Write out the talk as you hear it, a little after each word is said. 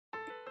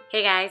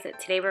Hey guys,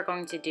 today we're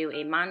going to do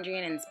a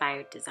Mondrian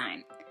inspired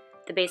design.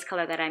 The base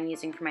color that I'm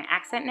using for my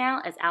accent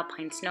nail is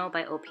Alpine Snow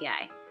by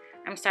OPI.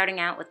 I'm starting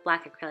out with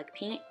black acrylic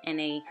paint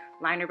and a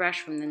liner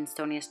brush from the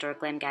Estonia Store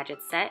Glam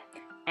Gadgets set,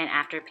 and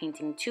after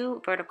painting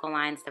two vertical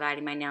lines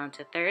dividing my nail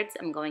into thirds,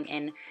 I'm going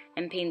in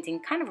and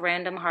painting kind of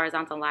random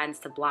horizontal lines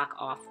to block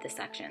off the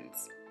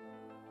sections.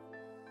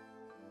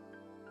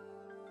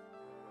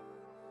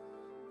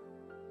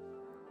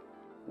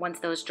 Once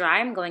those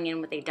dry, I'm going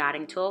in with a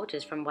dotting tool, which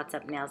is from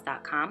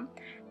whatsupnails.com,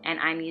 and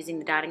I'm using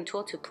the dotting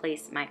tool to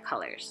place my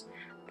colors.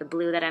 The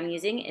blue that I'm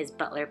using is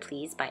Butler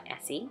Please by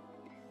Essie.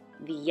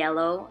 The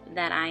yellow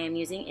that I am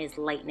using is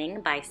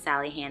Lightning by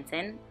Sally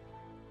Hansen.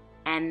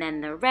 And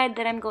then the red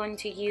that I'm going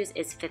to use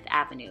is Fifth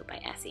Avenue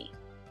by Essie.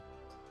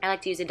 I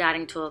like to use a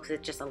dotting tool because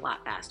it's just a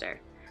lot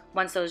faster.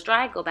 Once those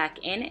dry, go back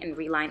in and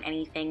reline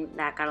anything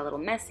that got a little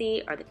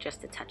messy or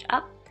just a touch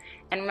up.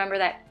 And remember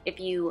that if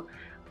you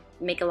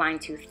make a line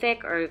too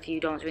thick or if you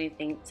don't do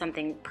anything,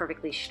 something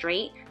perfectly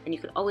straight, then you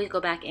could always go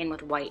back in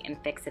with white and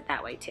fix it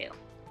that way too.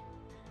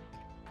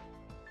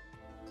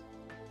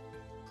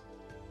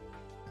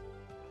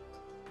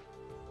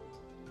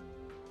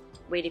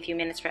 Wait a few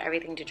minutes for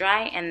everything to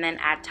dry and then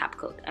add top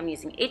coat. I'm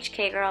using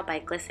HK Girl by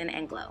Glisten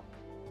and Glow.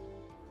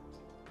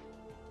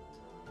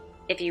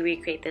 If you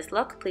recreate this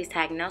look, please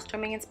tag Nail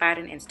Storming Inspired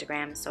on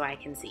Instagram so I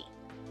can see.